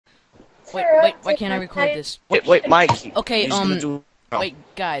Wait, why can't I record this? Wait, Mike. Okay, He's gonna do. wait,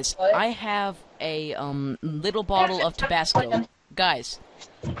 guys, What? I have a, little bottle of Tabasco. Guys,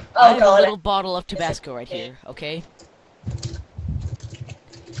 I Oh have a god. little bottle of Tabasco right here, okay?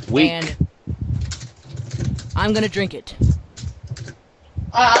 Weak. And I'm gonna drink it.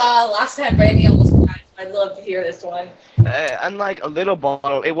 Last time Brady almost died. I'd love to hear this one. Unlike a little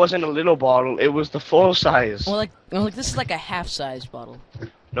bottle, it wasn't a little bottle. It was the full size. Well, like this is like a half-size bottle.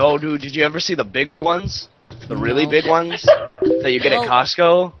 No, dude. Did you ever see the big ones? The really No. big ones that you get at Well-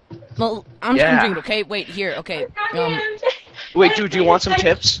 Costco? Well, I'm just Yeah. gonna drink it, okay? Wait, here, okay. Wait, dude. Do you want some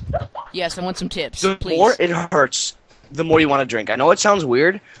tips? Yes, I want some tips, The please. more it hurts, the more you want to drink. I know it sounds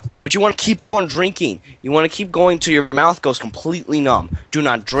weird, but you want to keep on drinking. You want to keep going till your mouth goes completely numb. Do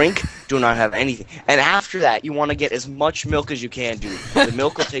not drink. Do not have anything. And after that, you want to get as much milk as you can, dude. The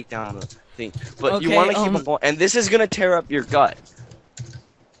milk will take down the thing. But you Okay, want to keep on going. And this is going to tear up your gut.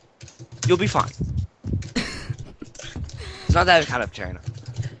 You'll be fine. It's not that kind of tearing up.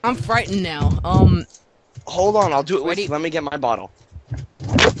 I'm frightened now. Hold on, I'll do it with Ready? you. Let me get my bottle.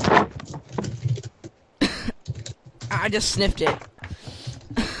 I just sniffed it.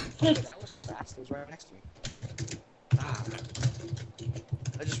 That was fast. It was right next to me. Ah.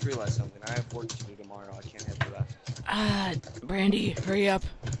 I just realized something. I have work to do tomorrow. I can't have that. Brandy, hurry up.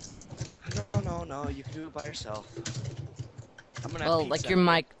 No. You can do it by yourself. I'm gonna have Well, pizza. like your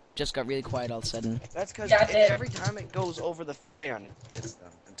mic just got really quiet all of a sudden. That's because Yeah, it did. every time it goes over the fan, it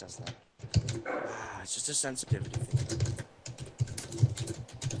does that. It's just a sensitivity thing.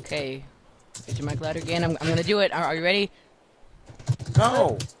 Okay. Get your mic louder again. I'm gonna do it. Are you ready?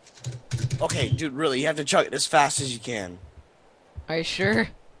 No! Okay, dude, really, you have to chug it as fast as you can. Are you sure?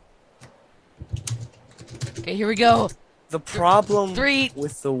 Okay, here we go. The problem 3.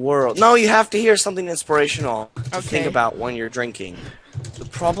 with the world... No, you have to hear something inspirational to Okay. think about when you're drinking. The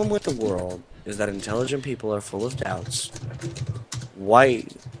problem with the world is that intelligent people are full of doubts, while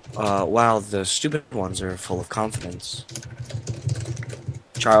the stupid ones are full of confidence.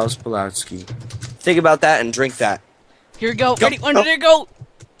 Charles Pulaski. Think about that and drink that. Here we go. Go. Ready? One, Oh. two, go.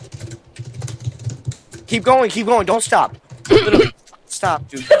 Keep going, don't stop. Literally, stop,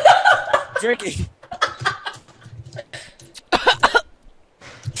 dude. Drinking.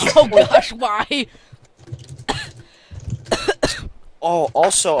 Oh gosh, why? Oh,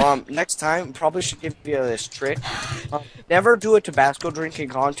 also, next time, probably should give you this trick. Never do a Tabasco drinking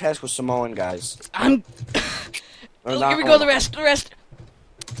contest with Samoan guys. I'm. Or Oh, not- here we go. The rest. The rest.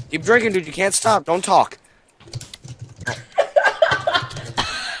 Keep drinking, dude. You can't stop. Don't talk.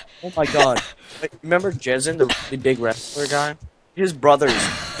 Oh my god. Like, remember Jezen, the really big wrestler guy? His brothers,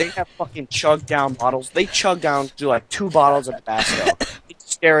 they have fucking chugged down bottles. They chug down to like 2 bottles of Tabasco. They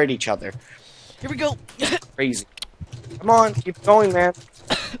stare at each other. Here we go. Crazy. Come on, keep going, man.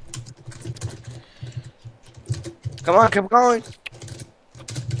 Come on, keep going.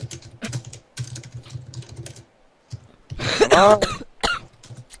 Come on.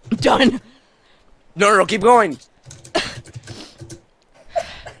 Done. No, keep going.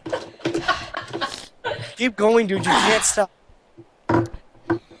 Keep going, dude. You can't stop.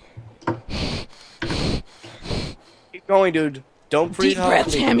 Keep going, dude. Don't breathe Deep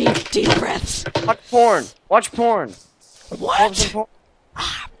breaths, heavily. Hammy. Deep breaths. Watch porn. Watch porn. Watch some What? porn.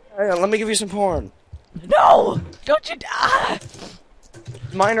 Hey, let me give you some porn. No! Don't you?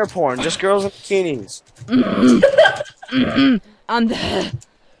 Minor porn. Just girls in bikinis. On the.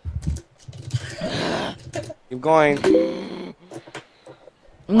 Keep going. Here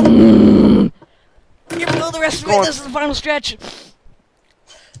we go. The rest of Go it. on. This is the final stretch.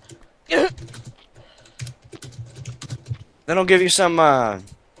 Then I'll give you some,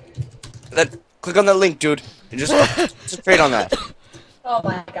 click on that link, dude. And just concentrate on that. Oh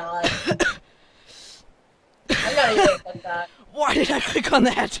my god. I'm not even like that. Why did I click on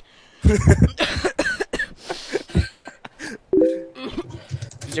that?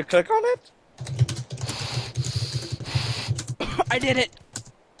 Did you click on it? I did it.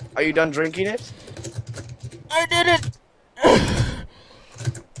 Are you done drinking it? I did it.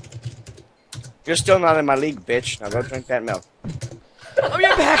 You're still not in my league, bitch. Now go drink that milk. Oh,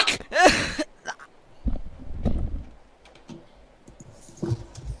 you're back.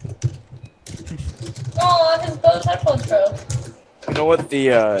 Oh, those headphones broke. You know what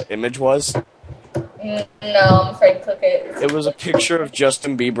the image was? No, I'm afraid to click it. It was a picture of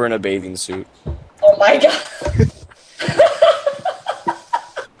Justin Bieber in a bathing suit. Oh my god.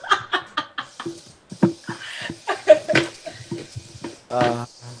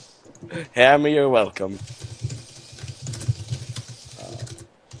 Hammy, you're welcome.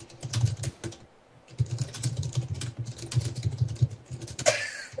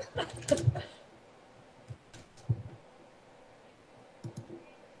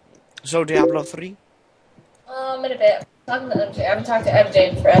 So Diablo 3? In a bit. I'm talking to MJ. I haven't talked to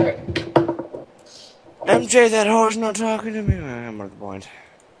MJ in forever. MJ, that whore's not talking to me. I'm at the point.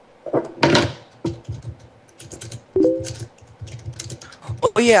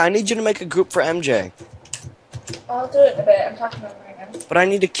 Oh yeah, I need you to make a group for MJ. I'll do it in a bit. I'm talking to him right now. But I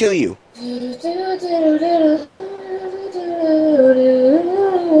need to kill you.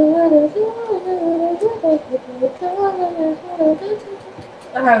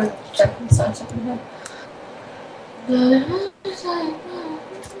 I have a second song stuck in my head.